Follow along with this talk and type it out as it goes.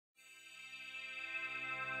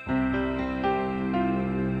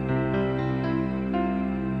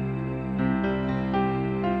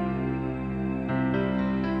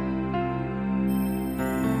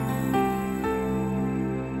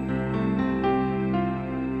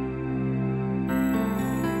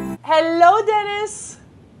Hello, Dennis.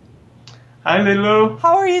 Hi, Lilou.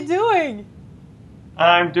 How are you doing?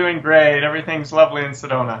 I'm doing great. Everything's lovely in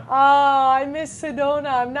Sedona. Ah, I miss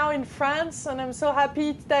Sedona. I'm now in France, and I'm so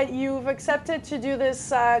happy that you've accepted to do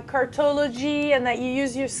this cartology and that you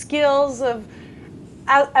use your skills of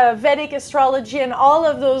vedic astrology and all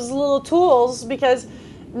of those little tools, because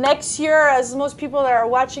next year, as most people that are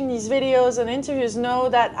watching these videos and interviews know,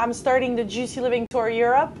 that I'm starting the Juicy Living Tour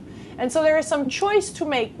Europe. And so there is some choice to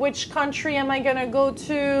make. Which country am I going to go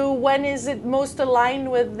to? When is it most aligned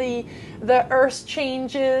with the Earth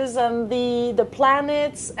changes and the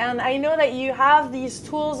planets? And I know that you have these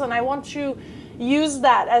tools, and I want to use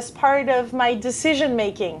that as part of my decision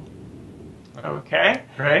making. Okay,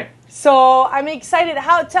 great. So I'm excited.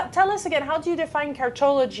 Tell us again, how do you define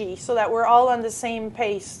cartology so that we're all on the same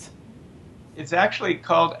pace? It's actually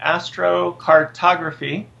called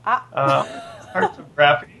astrocartography.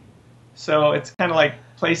 Cartography. So it's kind of like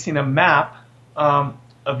placing a map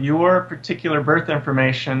of your particular birth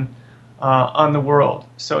information on the world.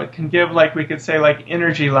 So it can give, like we could say, like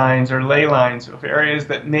energy lines or ley lines of areas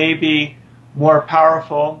that may be more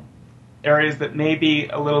powerful, areas that may be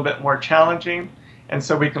a little bit more challenging. And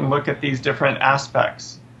so we can look at these different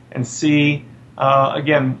aspects and see,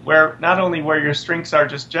 again, where not only where your strengths are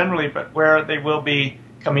just generally, but where they will be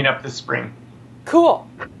coming up this spring. Cool.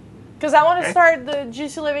 Because I want to start the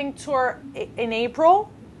Juicy Living Tour in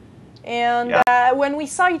April. And when we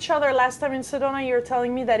saw each other last time in Sedona, you were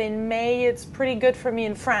telling me that in May it's pretty good for me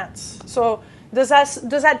in France. So does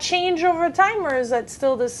that change over time, or is that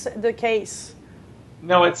still the case?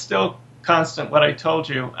 No, it's still constant, what I told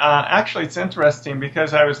you. Actually, it's interesting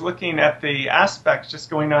because I was looking at the aspects just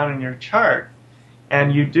going on in your chart.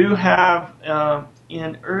 And you do have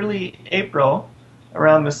in early April,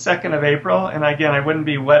 around the 2nd of April, and again, I wouldn't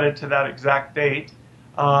be wedded to that exact date,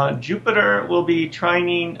 Jupiter will be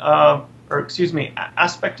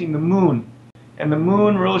aspecting the moon. And the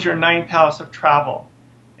moon rules your 9th house of travel.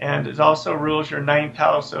 And it also rules your 9th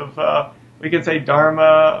house of, we could say,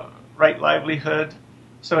 dharma, right livelihood.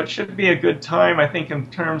 So it should be a good time, I think, in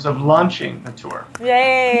terms of launching the tour.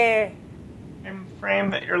 Yay! Time frame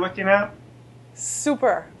that you're looking at?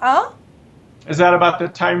 Super. Huh? Is that about the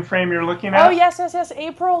time frame you're looking at? Oh, yes.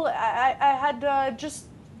 April. I just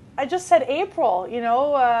said April,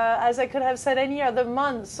 as I could have said any other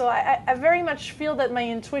month. So I very much feel that my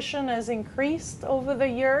intuition has increased over the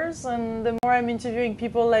years, and the more I'm interviewing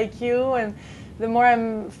people like you, and the more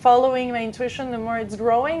I'm following my intuition, the more it's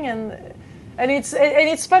growing. And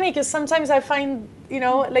it's funny because sometimes I find,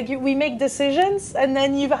 we make decisions, and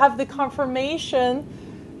then you have the confirmation,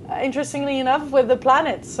 interestingly enough, with the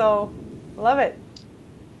planets. So love it.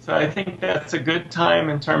 So I think that's a good time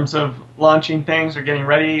in terms of launching things or getting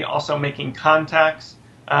ready, also making contacts.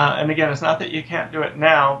 And again, it's not that you can't do it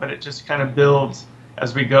now, but it just kind of builds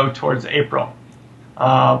as we go towards April.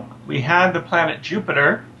 We had the planet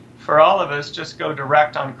Jupiter, for all of us, just go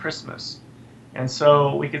direct on Christmas. And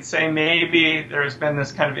so we could say maybe there's been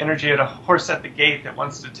this kind of energy at a horse at the gate that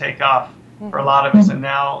wants to take off for a lot of us. And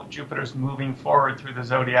now Jupiter's moving forward through the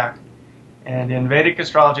zodiac. And in Vedic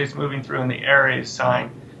astrology, it's moving through in the Aries sign.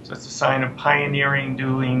 So it's a sign of pioneering,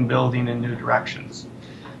 doing, building in new directions.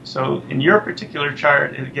 So in your particular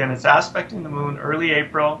chart, again, it's aspecting the moon early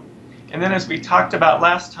April. And then as we talked about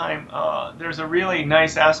last time, there's a really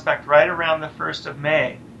nice aspect right around the 1st of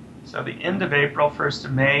May. So the end of April, 1st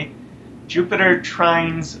of May, Jupiter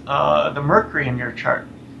trines the Mercury in your chart.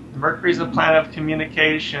 Mercury is the planet of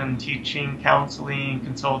communication, teaching, counseling,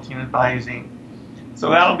 consulting, advising. So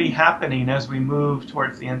that'll be happening as we move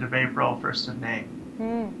towards the end of April, 1st of May.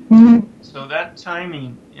 So that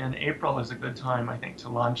timing in April is a good time, I think, to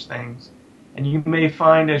launch things. And you may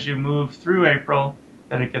find as you move through April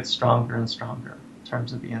that it gets stronger and stronger in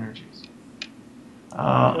terms of the energies.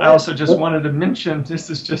 I also just wanted to mention, this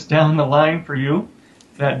is just down the line for you,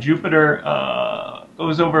 that Jupiter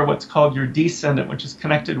goes over what's called your descendant, which is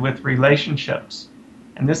connected with relationships.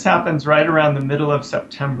 And this happens right around the middle of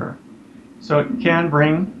September. So it can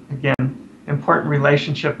bring, again, important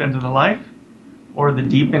relationship into the life, or the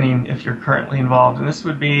deepening if you're currently involved. And this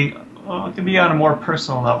would be, well, it could be on a more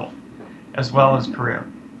personal level, as well as career.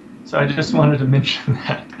 So I just wanted to mention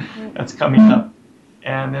that. That's coming up.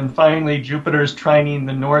 And then finally, Jupiter's trining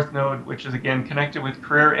the North Node, which is, again, connected with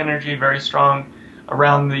career energy, very strong,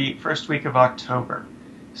 around the 1st week of October.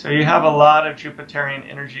 So you have a lot of Jupiterian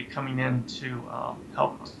energy coming in to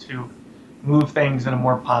help us to move things in a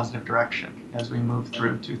more positive direction as we move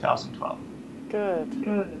through 2012.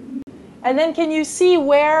 Good. And then can you see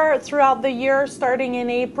where throughout the year, starting in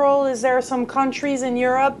April, is there some countries in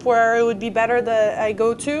Europe where it would be better that I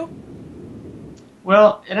go to?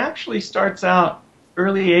 Well, it actually starts out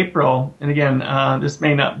early April, and again, this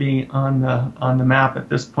may not be on the map at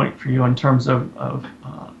this point for you in terms of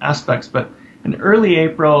aspects, but in early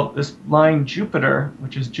April, this line Jupiter,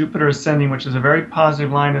 which is Jupiter ascending, which is a very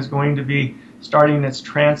positive line, is going to be starting its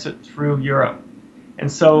transit through Europe.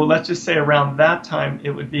 And so let's just say around that time,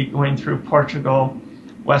 it would be going through Portugal,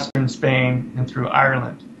 Western Spain, and through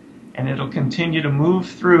Ireland. And it'll continue to move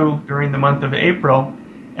through during the month of April.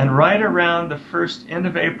 And right around the end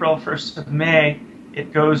of April, 1st of May,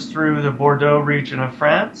 it goes through the Bordeaux region of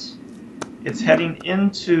France. It's heading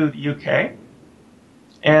into the UK.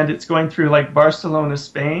 And it's going through like Barcelona,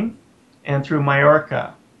 Spain, and through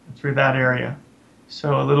Mallorca, through that area.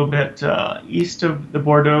 So a little bit east of the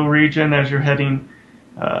Bordeaux region as you're heading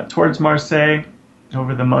towards Marseille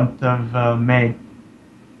over the month of May,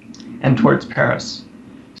 and towards Paris.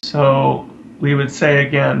 So we would say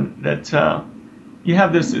again that you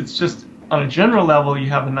have this, it's just on a general level, you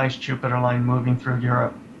have a nice Jupiter line moving through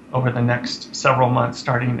Europe over the next several months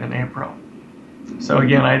starting in April. So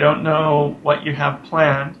again, I don't know what you have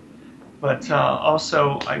planned, but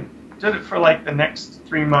also I did it for like the next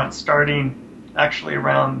 3 months starting actually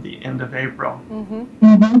around the end of April.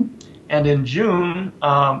 And in June,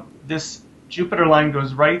 this Jupiter line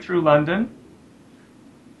goes right through London,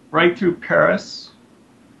 right through Paris,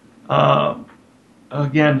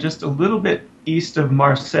 again, just a little bit east of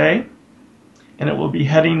Marseille, and it will be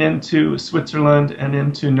heading into Switzerland and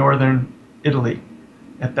into northern Italy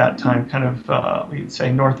at that time, kind of, we'd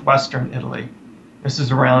say northwestern Italy. This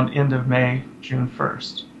is around end of May, June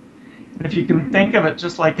 1st. And if you can think of it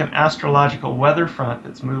just like an astrological weather front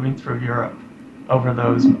that's moving through Europe over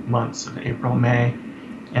those months of April, May,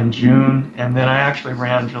 and June, and then I actually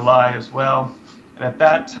ran July as well. And at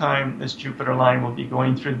that time, this Jupiter line will be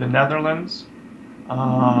going through the Netherlands.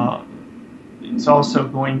 It's also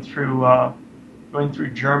going through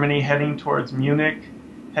Germany, heading towards Munich,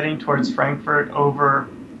 heading towards Frankfurt over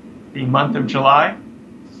the month of July,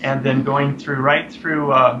 and then going right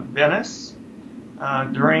through Venice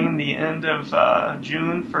during the end of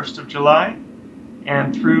June, 1st of July,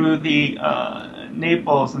 and through the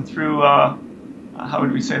Naples and through, how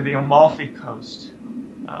would we say, the Amalfi Coast,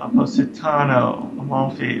 Positano,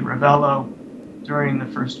 Amalfi, Ravello, during the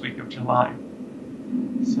first week of July.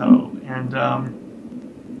 So,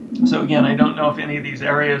 so again, I don't know if any of these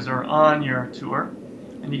areas are on your tour.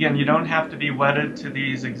 And again, you don't have to be wedded to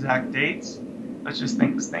these exact dates. Let's just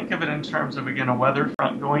think of it in terms of, again, a weather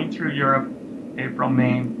front going through Europe, April,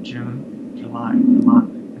 May, June, July,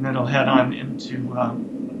 and then it'll head on into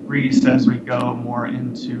Greece as we go more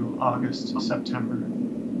into August, September.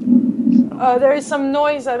 So. There is some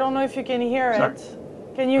noise. I don't know if you can hear Sorry. it.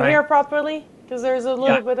 Can you hear properly? Because there's a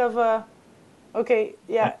little bit of a... Okay,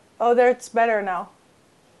 yeah. Oh, there it's better now.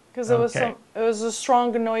 Because it was a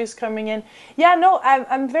strong noise coming in. Yeah, no,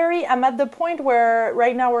 I'm at the point where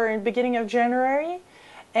right now we're in the beginning of January,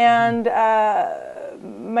 and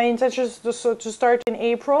my intention is to start in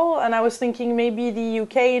April, and I was thinking maybe the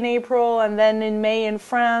UK in April, and then in May in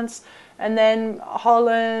France, and then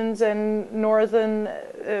Holland and northern,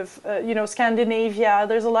 Scandinavia.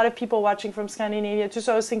 There's a lot of people watching from Scandinavia too,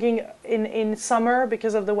 so I was thinking in summer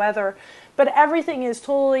because of the weather. But everything is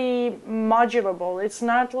totally modulable. It's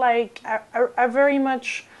not like I very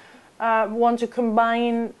much want to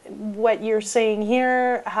combine what you're saying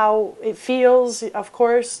here, how it feels, of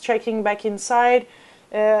course, checking back inside,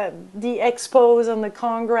 the expos and the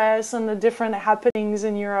congress and the different happenings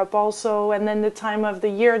in Europe also, and then the time of the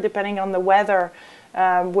year, depending on the weather,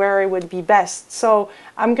 where it would be best. So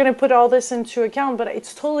I'm going to put all this into account, but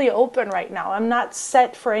it's totally open right now. I'm not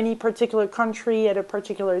set for any particular country at a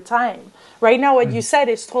particular time. Right now, what you said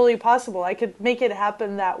is totally possible. I could make it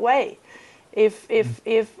happen that way. If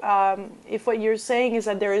what you're saying is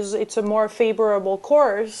that it's a more favorable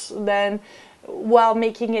course, then while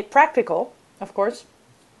making it practical, of course,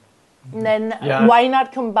 then why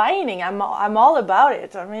not combining? I'm all about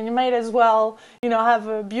it. I mean, you might as well, have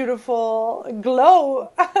a beautiful glow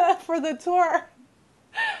for the tour.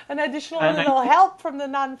 An additional little help from the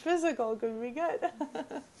non-physical could be good.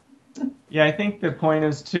 Yeah, I think the point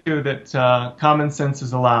is too that common sense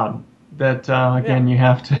is allowed. That again, you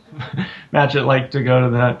have to match it, like to go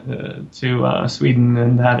to to Sweden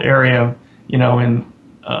and that area, in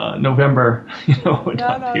November, would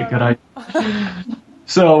not be a good idea.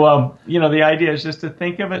 So, the idea is just to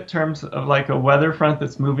think of it in terms of like a weather front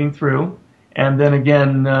that's moving through. And then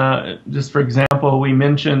again, just for example, we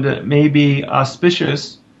mentioned it may be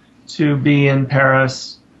auspicious to be in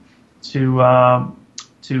Paris in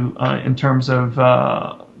terms of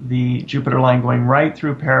the Jupiter line going right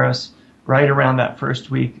through Paris, right around that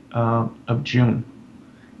first week of June.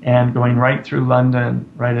 and going right through London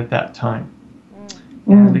right at that time.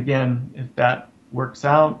 Mm. And again, if that works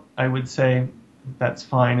out, I would say that's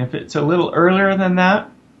fine. If it's a little earlier than that,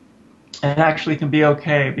 it actually can be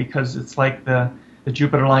okay because it's like the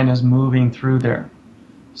Jupiter line is moving through there.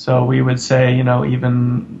 So we would say, you know,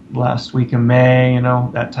 even last week in May, you know,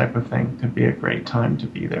 that type of thing could be a great time to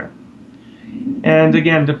be there. And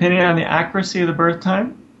again, depending on the accuracy of the birth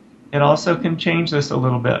time, it also can change this a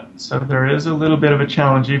little bit. So there is a little bit of a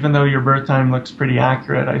challenge, even though your birth time looks pretty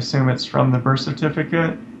accurate. I assume it's from the birth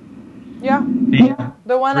certificate. Yeah.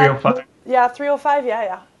 The one 305. Yeah, 305.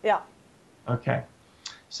 Yeah. Okay.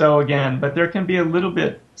 So again, but there can be a little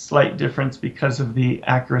bit slight difference because of the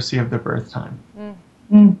accuracy of the birth time.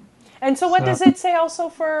 And so what does it say also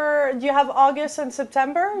for, do you have August and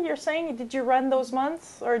September, you're saying? Did you run those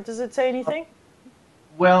months, or does it say anything?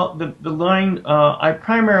 Well, the line I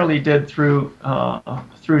primarily did through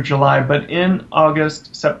July, but in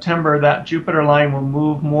August, September, that Jupiter line will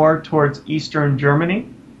move more towards eastern Germany,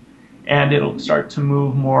 and it'll start to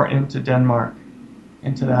move more into Denmark,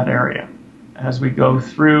 into that area. As we go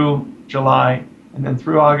through July, and then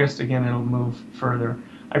through August, again, it'll move further.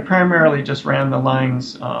 I primarily just ran the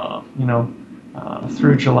lines,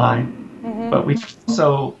 through July, but we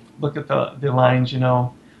also look at the lines,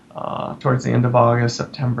 towards the end of August,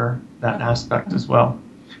 September, that aspect as well.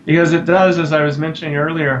 Because it does, as I was mentioning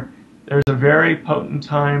earlier, there's a very potent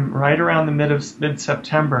time right around the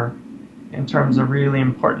mid-September in terms of really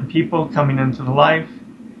important people coming into the life.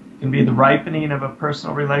 It can be the ripening of a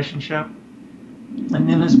personal relationship. And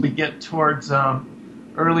then as we get towards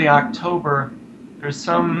early October, there's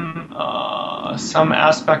some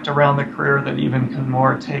aspect around the career that even can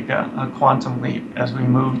more take a quantum leap as we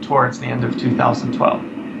move towards the end of 2012.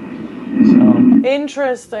 So.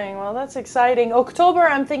 Interesting. Well, that's exciting. October,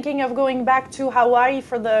 I'm thinking of going back to Hawaii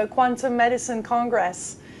for the Quantum Medicine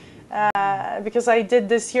Congress. Because I did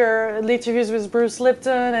this year interviews with Bruce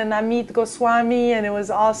Lipton and Amit Goswami, and it was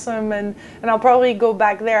awesome. And I'll probably go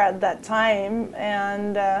back there at that time.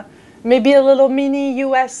 And maybe a little mini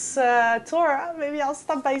US tour. Maybe I'll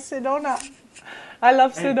stop by Sedona. I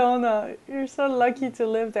love Sedona. You're so lucky to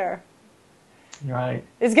live there. Right.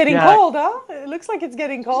 It's getting cold, huh? It looks like it's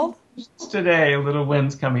getting cold. Just today, a little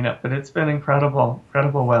wind's coming up, but it's been incredible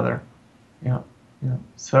weather. Yeah.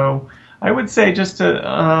 So I would say just to,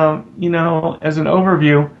 as an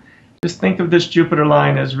overview, just think of this Jupiter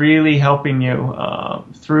line as really helping you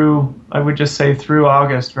through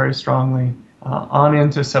August very strongly, on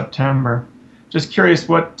into September. Just curious,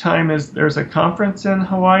 what time there's a conference in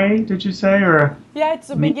Hawaii, did you say? Or yeah, it's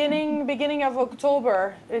the beginning of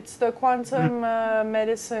October. It's the Quantum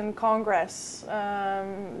Medicine Congress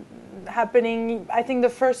happening, I think, the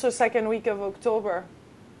first or second week of October.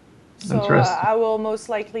 So I will most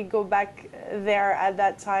likely go back there at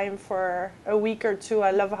that time for a week or two.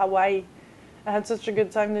 I love Hawaii. I had such a good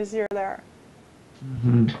time this year there.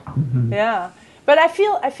 Yeah. But I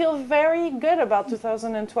feel very good about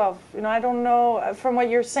 2012. I don't know, from what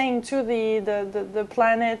you're saying too, the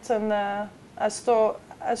planet and the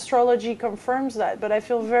astrology confirms that. But I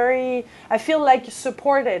feel like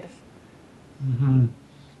supported.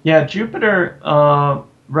 Yeah, Jupiter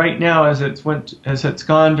right now, as it's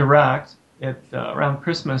gone direct around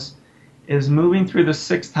Christmas, is moving through the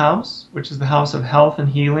 6th house, which is the house of health and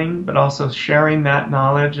healing, but also sharing that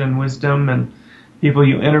knowledge and wisdom and people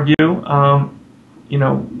you interview.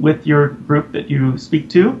 With your group that you speak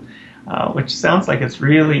to, which sounds like it's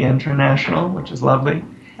really international, which is lovely.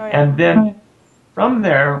 Oh, yeah. And then from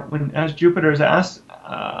there, as Jupiter is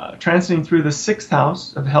transiting through the 6th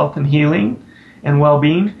house of health and healing and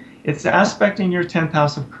well-being, it's aspecting your 10th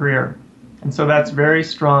house of career. And so that's very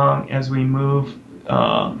strong as we move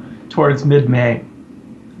towards mid-May.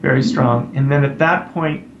 Very strong. And then at that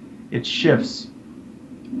point, it shifts.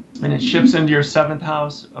 And it shifts into your 7th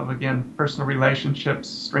house of, again, personal relationships,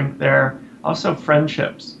 strength there. Also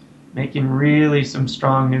friendships, making really some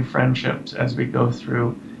strong new friendships as we go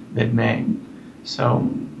through mid-May. So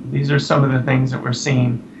these are some of the things that we're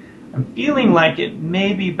seeing. I'm feeling like it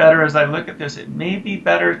may be better, as I look at this, it may be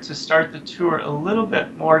better to start the tour a little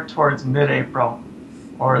bit more towards mid-April,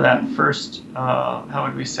 or that first,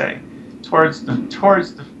 towards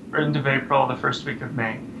the end of April, the first week of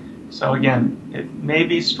May. So again, it may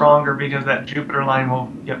be stronger because that Jupiter line will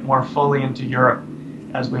get more fully into Europe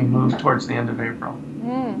as we move towards the end of April.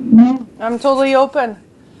 I'm totally open.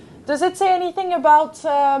 Does it say anything about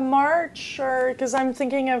March? Or because I'm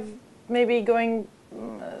thinking of maybe going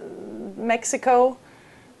Mexico,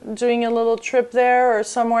 doing a little trip there, or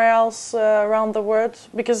somewhere else around the world,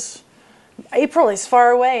 because April is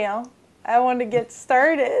far away, huh? I want to get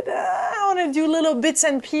started. I want to do little bits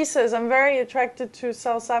and pieces. I'm very attracted to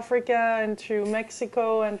South Africa and to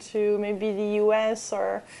Mexico and to maybe the US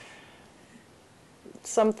or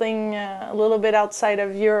something a little bit outside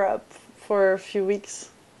of Europe for a few weeks.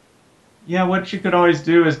 Yeah, what you could always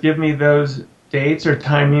do is give me those dates or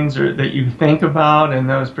timings or that you think about in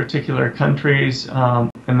those particular countries,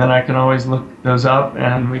 and then I can always look those up,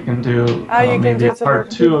 and we can do maybe a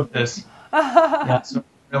part 2 of this. Yeah, so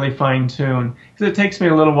really fine tune, because it takes me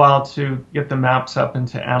a little while to get the maps up and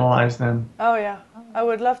to analyze them. Oh yeah, I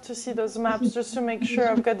would love to see those maps just to make sure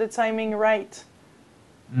I've got the timing right.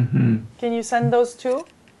 Mm-hmm. Can you send those too,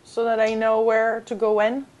 so that I know where to go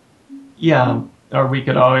when? Yeah, or we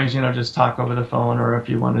could always, just talk over the phone, or if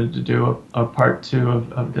you wanted to do a part 2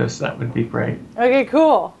 of this, that would be great. Okay,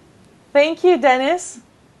 cool. Thank you, Dennis.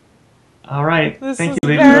 All right. Thank you,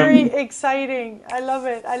 Lilou. This is very exciting. I love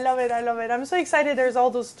it. I love it. I love it. I'm so excited there's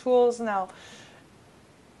all those tools now.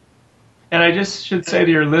 And I just should say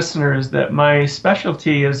to your listeners that my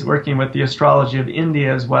specialty is working with the astrology of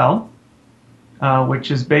India as well,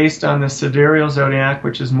 which is based on the sidereal zodiac,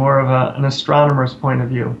 which is more of an astronomer's point of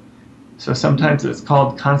view. So sometimes it's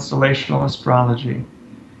called constellational astrology.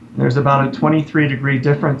 There's about a 23-degree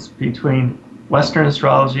difference between Western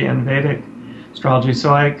astrology and Vedic astrology.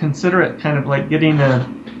 So I consider it kind of like getting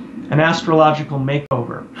an astrological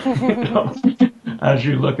makeover, as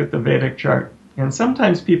you look at the Vedic chart. And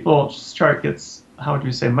sometimes people's chart gets, how would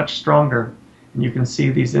you say, much stronger. And you can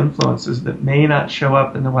see these influences that may not show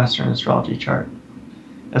up in the Western astrology chart,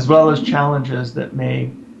 as well as challenges that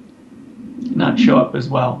may not show up as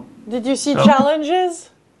well. Did you see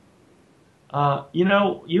challenges?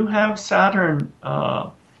 You have Saturn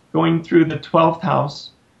going through the 12th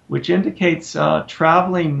house, which indicates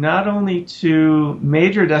traveling not only to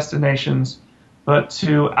major destinations, but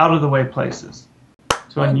to out-of-the-way places,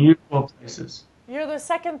 to unusual places. You're the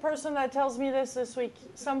second person that tells me this week.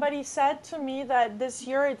 Somebody said to me that this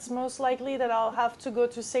year it's most likely that I'll have to go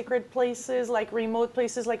to sacred places, like remote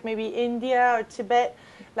places, like maybe India or Tibet,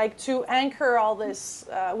 like to anchor all this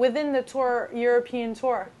within the European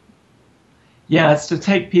tour. Yeah, it's to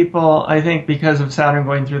take people, I think, because of Saturn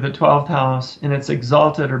going through the 12th house in its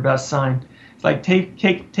exalted or best sign. It's like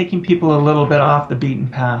taking people a little bit off the beaten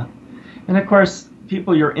path. And of course,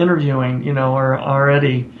 people you're interviewing, are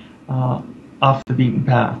already off the beaten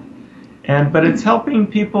path. But it's helping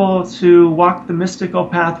people to walk the mystical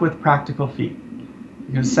path with practical feet.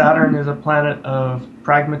 Because Saturn is a planet of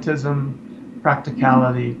pragmatism,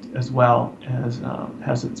 practicality, as well as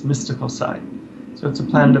has its mystical side. So it's a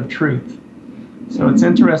planet of truth. So it's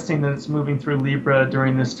interesting that it's moving through Libra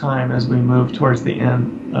during this time as we move towards the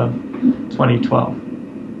end of 2012.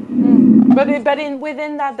 But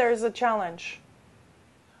within that, there's a challenge.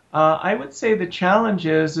 I would say the challenge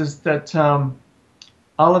is that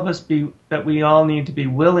all of us we all need to be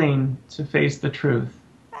willing to face the truth,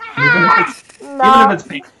 even if it's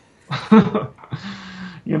painful.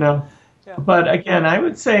 Yeah. But again, I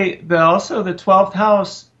would say that also the 12th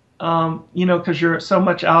house, because you're so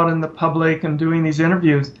much out in the public and doing these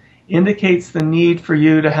interviews, indicates the need for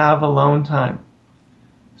you to have alone time.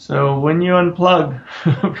 So when you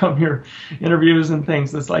unplug from your interviews and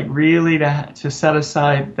things, it's like really to set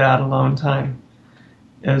aside that alone time.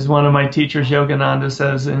 As one of my teachers, Yogananda,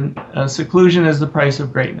 says, seclusion is the price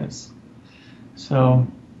of greatness. So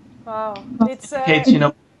it's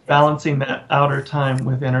balancing that outer time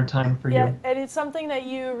with inner time for you. Yeah, and it's something that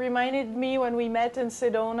you reminded me when we met in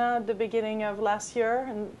Sedona at the beginning of last year,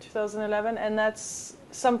 in 2011, and that's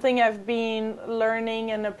something I've been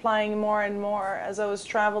learning and applying more and more as I was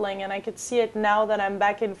traveling, and I could see it now that I'm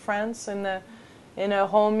back in France in a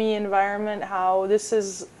homey environment, how this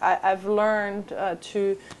is, I've learned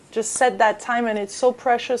to just set that time, and it's so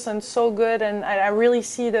precious and so good, and I really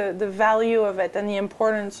see the value of it and the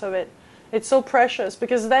importance of it. It's so precious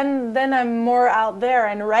because then I'm more out there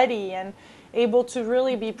and ready and able to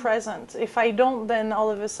really be present. If I don't, then all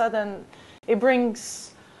of a sudden it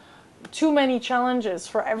brings too many challenges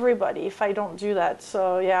for everybody if I don't do that.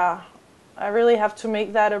 So yeah, I really have to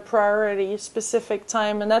make that a priority, specific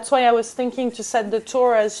time. And that's why I was thinking to set the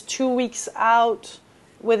tour as 2 weeks out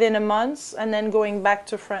within a month and then going back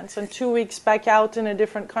to France, and 2 weeks back out in a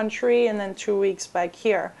different country and then 2 weeks back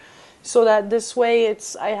here. So that this way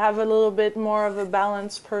I have a little bit more of a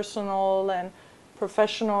balance, personal and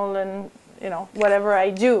professional and, whatever I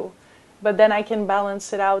do. But then I can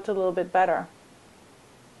balance it out a little bit better.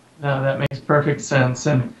 No, that makes perfect sense.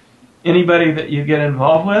 And anybody that you get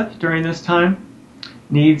involved with during this time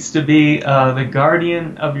needs to be the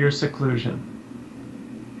guardian of your seclusion.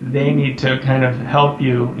 they need to kind of help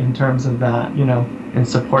you in terms of that, you know, and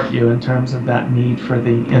support you in terms of that need for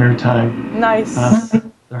the inner time. Nice.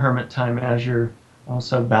 The hermit time as you're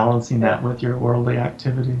also balancing that with your worldly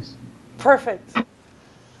activities. Perfect.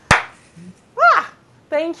 Ah,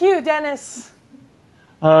 thank you, Dennis.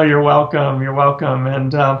 Oh, you're welcome. You're welcome.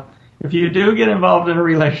 And if you do get involved in a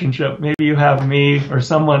relationship, maybe you have me or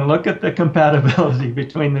someone look at the compatibility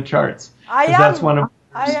between the charts. Because that's one of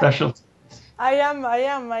our specialties. I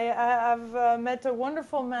have met a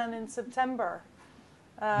wonderful man in September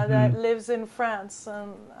that lives in France,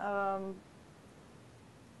 and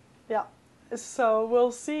yeah, so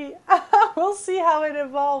we'll see. We'll see how it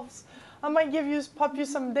evolves. I might pop you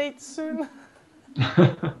some dates soon.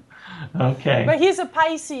 Okay. But he's a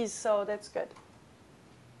Pisces, so that's good.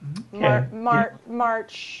 Okay.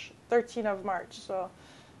 March 13th of March, so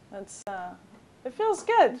that's it feels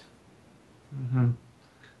good.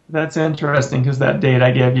 That's interesting because that date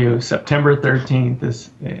I gave you, September 13th, is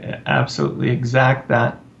absolutely exact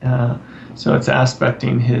that. So it's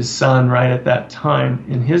aspecting his sun right at that time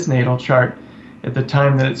in his natal chart, at the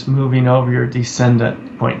time that it's moving over your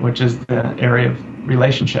descendant point, which is the area of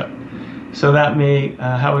relationship. So that may,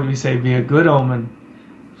 how would we say, be a good omen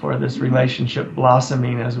for this relationship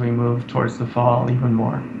blossoming as we move towards the fall even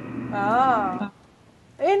more. Ah,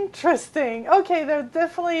 interesting. Okay, there's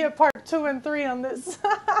definitely a part 2 and 3 on this.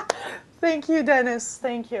 Thank you, Dennis.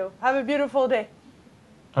 Thank you. Have a beautiful day.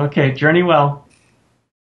 Okay, journey well.